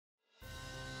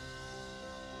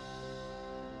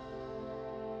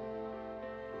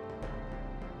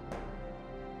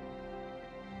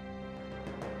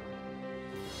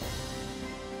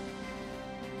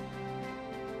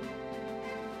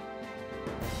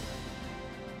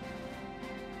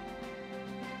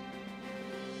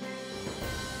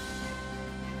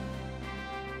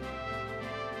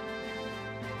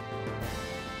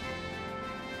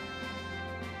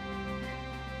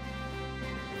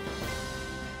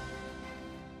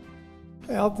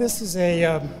Well, this is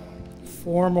a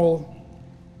formal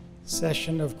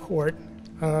session of court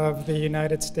of the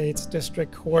United States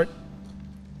District Court.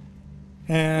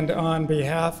 And on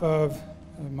behalf of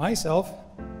myself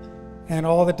and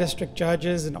all the district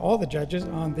judges and all the judges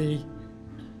on the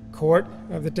court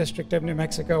of the District of New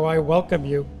Mexico, I welcome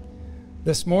you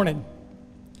this morning.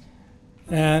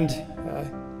 And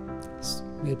it's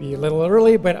maybe a little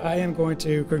early, but I am going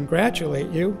to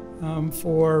congratulate you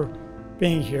for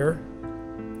being here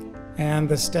and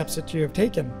the steps that you have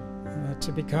taken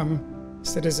to become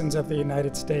citizens of the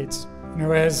United States. You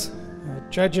know, as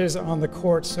judges on the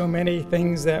court, so many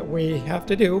things that we have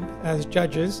to do as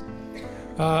judges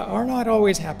are not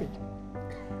always happy.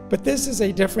 But this is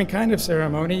a different kind of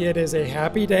ceremony. It is a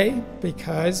happy day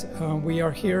because we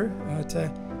are here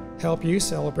to help you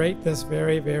celebrate this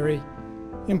very, very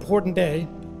important day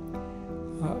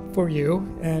for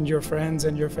you and your friends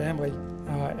and your family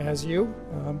as you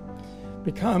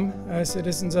become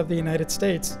citizens of the United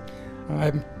States.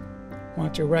 I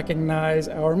want to recognize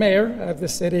our mayor of the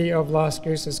city of Las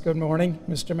Cruces. Good morning,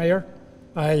 Mr. Mayor.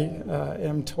 I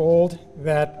am told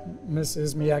that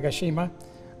Mrs. Miyagishima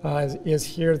is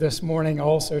here this morning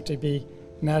also to be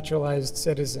naturalized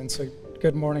citizen. So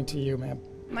good morning to you, ma'am.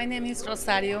 My name is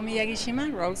Rosie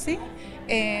Miyagishima, Rosie,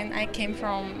 and I came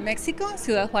from Mexico,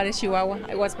 Ciudad Juarez, Chihuahua.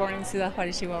 I was born in Ciudad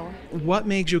Juarez, Chihuahua. What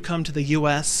made you come to the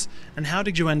U.S. and how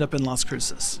did you end up in Las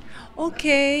Cruces?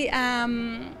 Okay,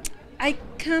 I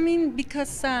come in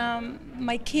because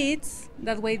my kids,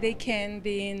 that way they can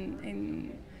be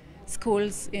in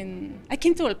schools I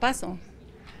came to El Paso.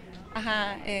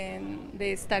 And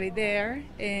they studied there,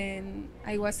 and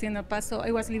I was in El Paso.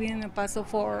 I was living in El Paso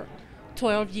for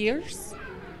 12 years.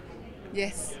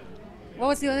 Yes. What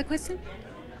was the other question?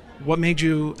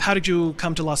 How did you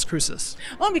come to Las Cruces?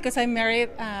 Oh, because I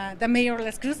married the mayor of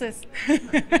Las Cruces.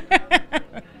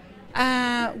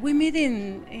 We met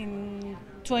in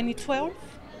 2012,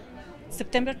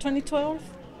 September 2012,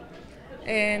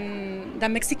 in the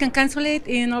Mexican consulate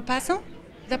in El Paso.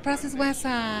 The process was,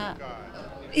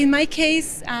 in my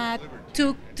case,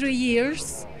 took 3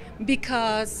 years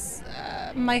because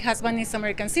my husband is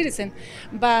American citizen,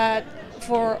 but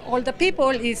for all the people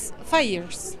it's 5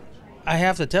 years. I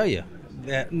have to tell you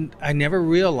that I never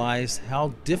realized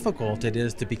how difficult it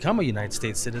is to become a United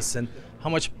States citizen,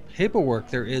 how much paperwork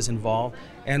there is involved,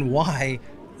 and why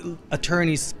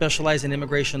attorneys specialize in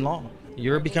immigration law.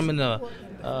 You're becoming a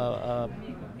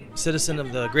citizen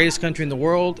of the greatest country in the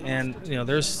world, and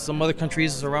there's some other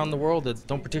countries around the world that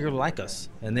don't particularly like us,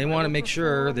 and they want to make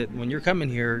sure that when you're coming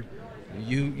here,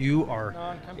 you are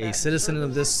a citizen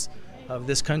of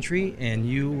this country, and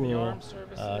you will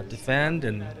defend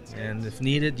and if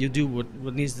needed, you do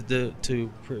what needs to do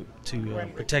to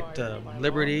protect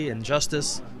liberty and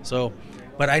justice. So,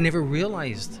 but I never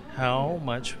realized how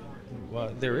much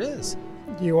there is.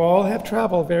 You all have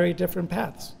traveled very different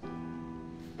paths.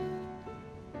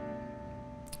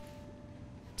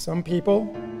 Some people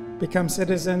become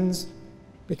citizens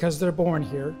because they're born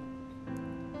here.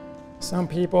 Some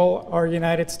people are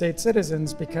United States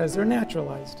citizens because they're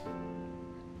naturalized.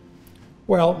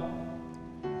 Well,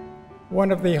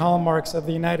 one of the hallmarks of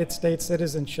the United States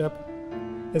citizenship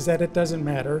is that it doesn't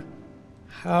matter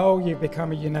how you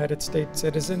become a United States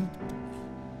citizen.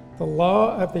 The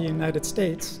law of the United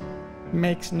States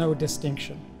makes no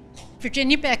distinction.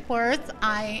 Virginia Beckworth.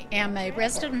 I am a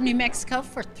resident of New Mexico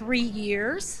for 3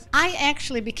 years. I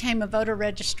actually became a voter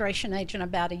registration agent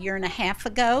about 1.5 years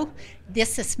ago.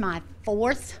 This is my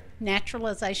 4th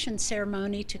naturalization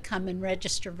ceremony to come and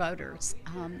register voters.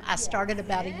 I started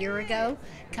about 1 year ago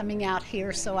coming out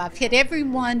here, so I've hit every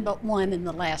one but one in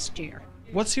the last year.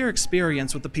 What's your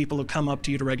experience with the people who come up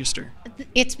to you to register?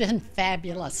 It's been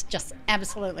fabulous, just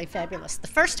absolutely fabulous. The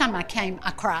first time I came,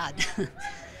 I cried.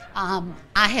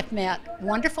 I have met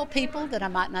wonderful people that I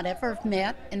might not ever have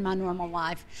met in my normal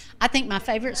life. I think my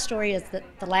favorite story is that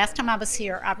the last time I was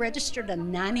here, I registered a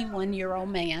 91-year-old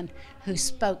man who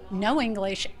spoke no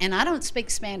English, and I don't speak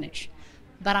Spanish.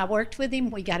 But I worked with him,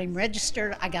 we got him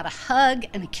registered, I got a hug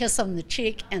and a kiss on the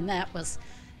cheek, and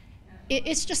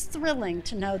it's just thrilling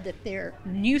to know that they're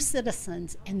new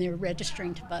citizens and they're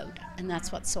registering to vote, and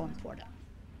that's what's so important.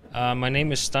 My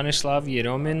name is Stanislav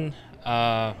Yeromin.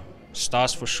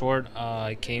 Stas for short.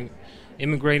 I came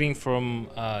immigrating from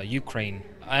Ukraine.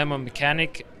 I am a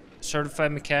mechanic,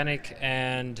 certified mechanic,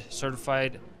 and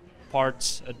certified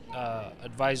parts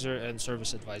advisor and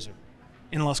service advisor.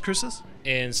 In Las Cruces?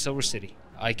 In Silver City.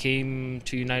 I came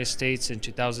to United States in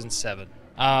 2007.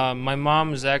 My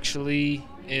mom is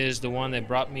the one that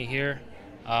brought me here.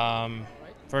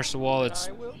 First of all, it's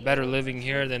better living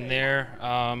here than there.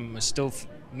 I still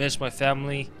miss my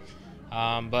family.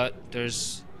 but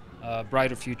there's a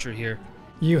brighter future here.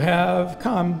 You have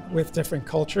come with different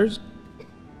cultures.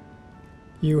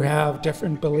 You have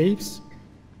different beliefs.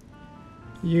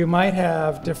 You might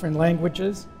have different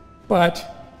languages,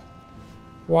 but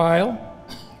while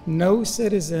no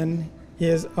citizen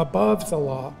is above the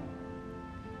law,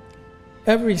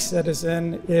 every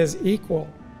citizen is equal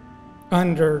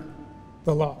under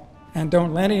the law. And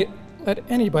don't let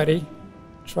anybody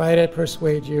try to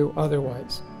persuade you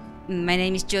otherwise. My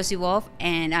name is Josie Wolf,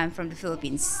 and I'm from the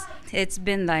Philippines. It's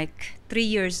been like 3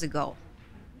 years ago,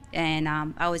 and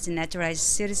I was a naturalized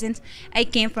citizen. I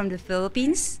came from the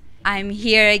Philippines. I'm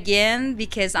here again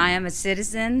because I am a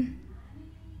citizen,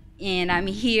 and I'm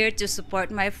here to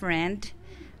support my friend.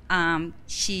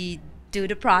 She do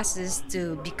the process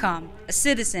to become a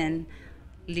citizen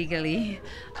legally.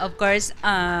 Of course,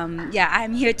 yeah,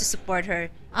 I'm here to support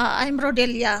her. I'm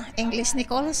Rodelia English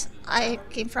Nichols. I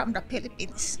came from the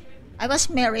Philippines. I was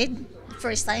married the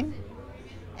first time,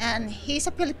 and he's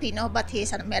a Filipino, but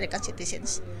he's an American citizen.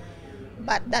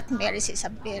 But that marriage is a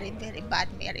very, very bad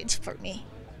marriage for me.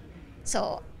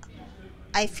 So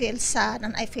I feel sad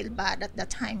and I feel bad at that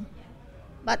time.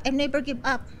 But I never give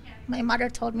up. My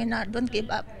mother told me, "No, don't give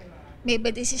up.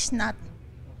 Maybe this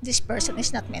person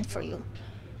is not meant for you.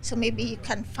 So maybe you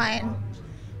can find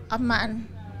a man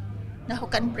who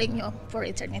can bring you for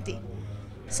eternity."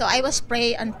 So I was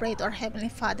pray and pray to our Heavenly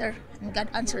Father, and God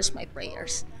answers my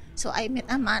prayers. So I met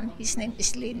a man, his name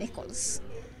is Lee Nichols,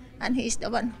 and he's the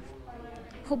one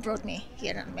who brought me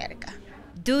here in America.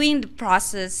 Doing the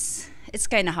process, it's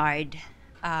kind of hard.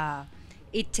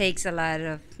 It takes a lot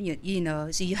of,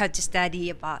 so you have to study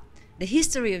about the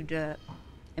history of the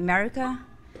America,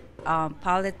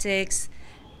 politics,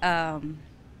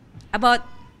 about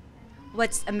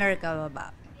what's America all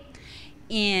about.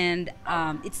 And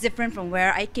it's different from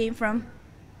where I came from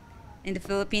in the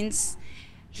Philippines.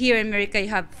 Here in America, you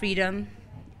have freedom,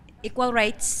 equal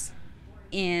rights,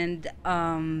 and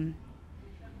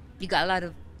you got a lot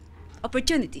of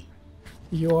opportunity.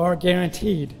 You are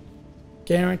guaranteed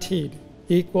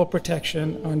equal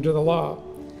protection under the law.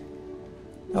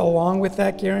 Along with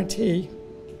that guarantee,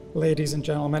 ladies and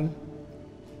gentlemen,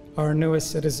 our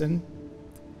newest citizen,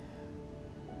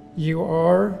 you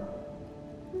are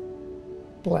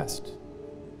blessed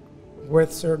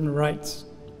with certain rights.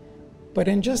 But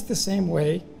in just the same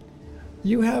way,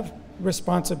 you have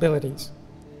responsibilities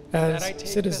as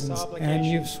citizens, and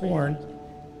you've sworn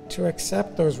to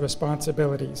accept those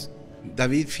responsibilities.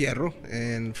 David Fierro,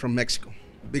 and from Mexico.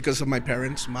 Because of my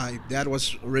parents, my dad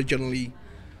was originally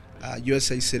a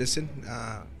USA citizen.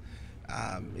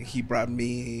 He brought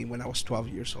me when I was 12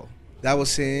 years old. That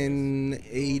was in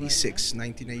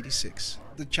 1986.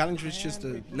 The challenge was just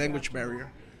the language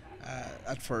barrier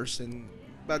at first,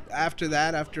 but after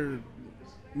that, after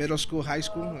middle school, high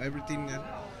school, everything,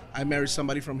 I married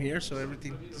somebody from here, so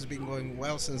everything has been going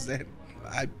well since then.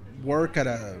 I work at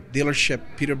a dealership,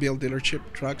 Peterbilt dealership,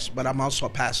 trucks, but I'm also a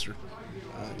pastor.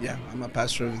 I'm a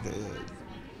pastor of the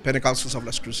Pentecostals of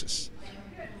Las Cruces.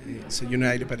 It's a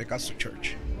United Pentecostal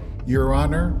Church. Your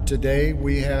Honor, today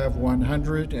we have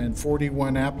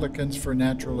 141 applicants for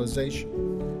naturalization,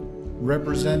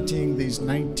 representing these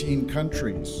 19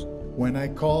 countries. When I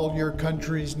call your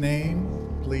country's name,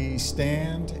 please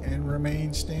stand and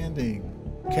remain standing.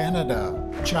 Canada,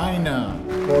 China,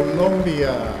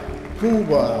 Colombia,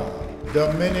 Cuba,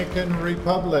 Dominican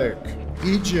Republic,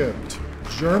 Egypt,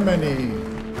 Germany,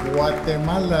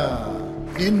 Guatemala,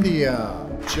 India,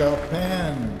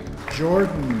 Japan,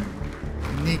 Jordan,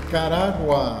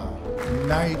 Nicaragua,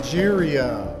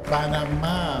 Nigeria,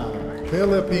 Panama,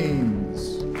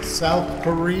 Philippines, South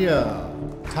Korea,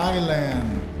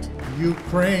 Thailand,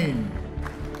 Ukraine,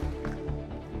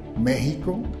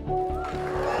 Mexico,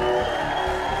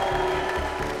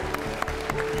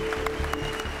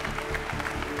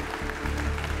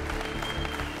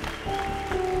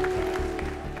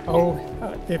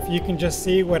 if you can just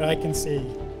see what I can see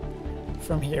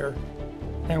from here,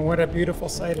 and what a beautiful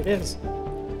sight it is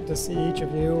to see each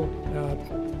of you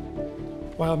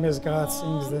while Ms. Goth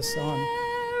sings this song.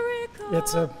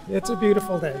 It's a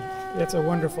beautiful day. It's a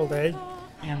wonderful day.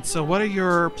 And so what are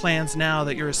your plans now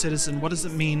that you're a citizen? What does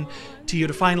it mean to you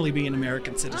to finally be an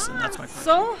American citizen? That's my question.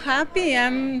 So happy.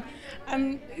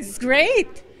 It's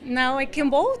great. Now I can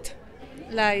vote.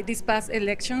 Like these past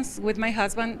elections with my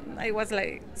husband, I was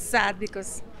like sad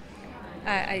because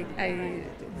I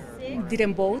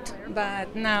didn't vote,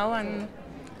 but now I'm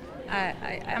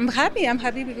happy. I'm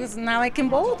happy because now I can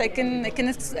vote. I can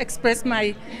express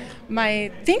my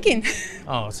thinking.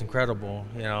 Oh, it's incredible.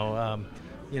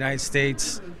 United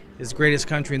States is the greatest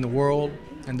country in the world,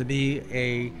 and to be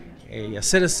a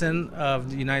citizen of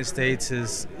the United States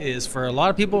is for a lot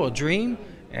of people a dream,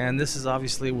 and this is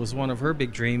obviously was one of her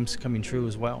big dreams coming true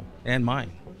as well, and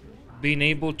mine. Being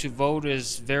able to vote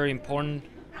is very important,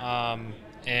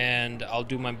 and I'll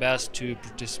do my best to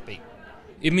participate.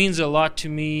 It means a lot to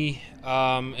me.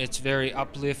 It's very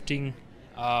uplifting.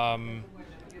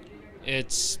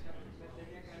 It's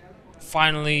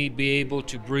finally be able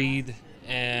to breathe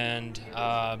and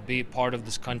be part of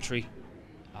this country.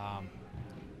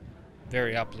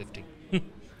 Very uplifting.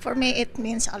 For me, it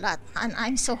means a lot, and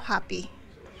I'm so happy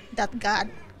that God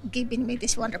given me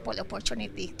this wonderful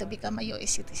opportunity to become a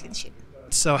U.S. citizenship.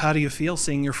 So how do you feel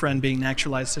seeing your friend being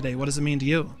naturalized today? What does it mean to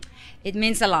you? It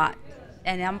means a lot,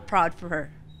 and I'm proud for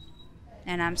her,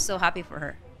 and I'm so happy for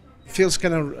her. Feels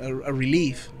kind of a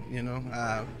relief, you know.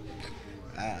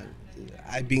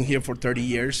 I've been here for 30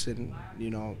 years, and you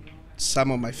know,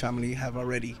 some of my family have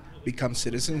already become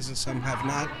citizens, and some have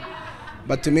not.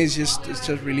 But to me, it's just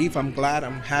relief. I'm glad.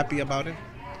 I'm happy about it.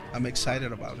 I'm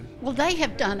excited about it. Well, they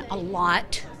have done a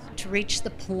lot to reach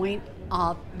the point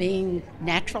of being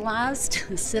naturalized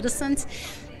citizens.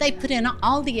 They put in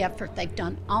all the effort, they've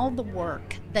done all the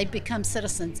work, they've become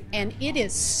citizens, and it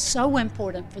is so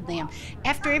important for them.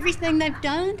 After everything they've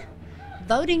done,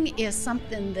 voting is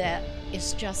something that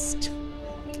is just,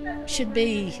 should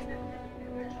be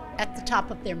at the top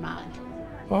of their mind.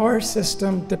 Our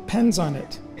system depends on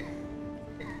it.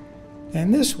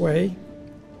 And this way,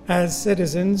 as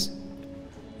citizens,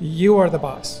 you are the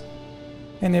boss.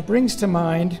 And it brings to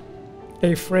mind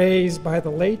a phrase by the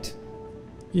late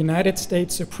United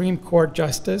States Supreme Court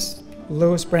Justice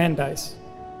Louis Brandeis.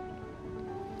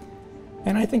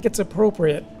 And I think it's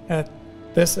appropriate at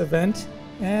this event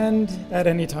and at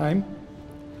any time.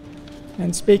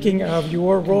 And speaking of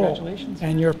your role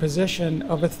and your position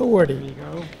of authority,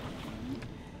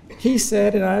 he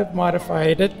said, and I've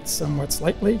modified it somewhat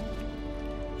slightly,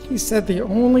 he said the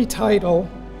only title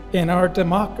in our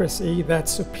democracy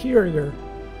that's superior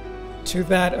to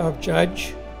that of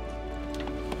judge,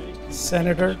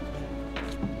 senator,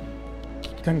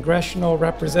 congressional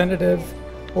representative,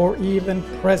 or even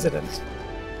president.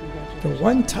 The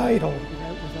one title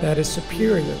that is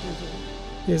superior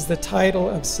is the title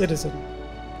of citizen.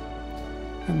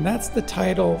 And that's the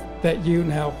title that you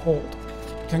now hold.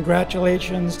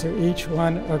 Congratulations to each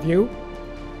one of you,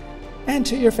 and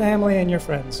to your family and your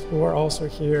friends who are also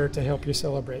here to help you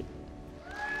celebrate.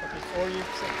 But before you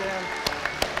sit down,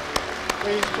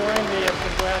 please join me in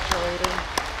congratulating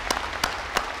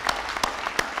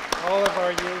all of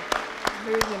our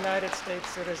new United States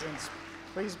citizens.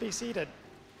 Please be seated.